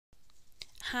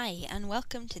Hi and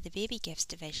welcome to the Baby Gifts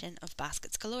division of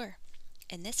Baskets Galore.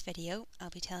 In this video I'll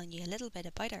be telling you a little bit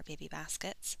about our baby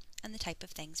baskets and the type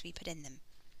of things we put in them.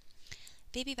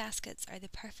 Baby baskets are the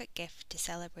perfect gift to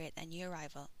celebrate a new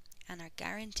arrival and are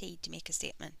guaranteed to make a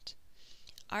statement.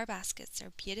 Our baskets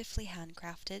are beautifully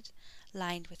handcrafted,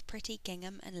 lined with pretty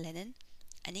gingham and linen,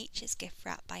 and each is gift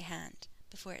wrapped by hand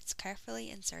before it's carefully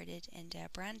inserted into a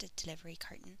branded delivery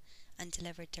carton and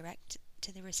delivered direct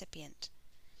to the recipient.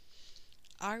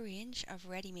 Our range of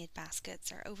ready-made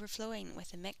baskets are overflowing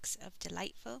with a mix of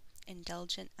delightful,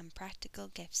 indulgent and practical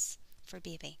gifts for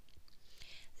baby.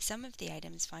 Some of the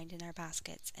items found in our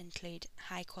baskets include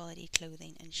high-quality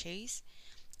clothing and shoes,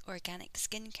 organic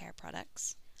skincare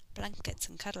products, blankets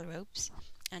and cuddle robes,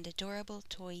 and adorable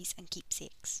toys and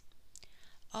keepsakes.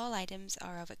 All items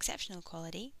are of exceptional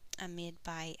quality and made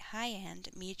by high-end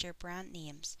major brand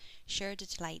names, sure to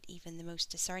delight even the most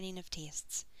discerning of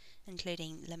tastes,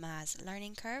 including Lamaze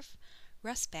Learning Curve,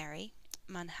 Raspberry,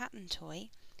 Manhattan Toy,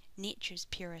 Nature's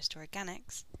Purest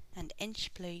Organics, and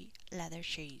Inch Blue leather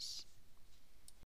shoes.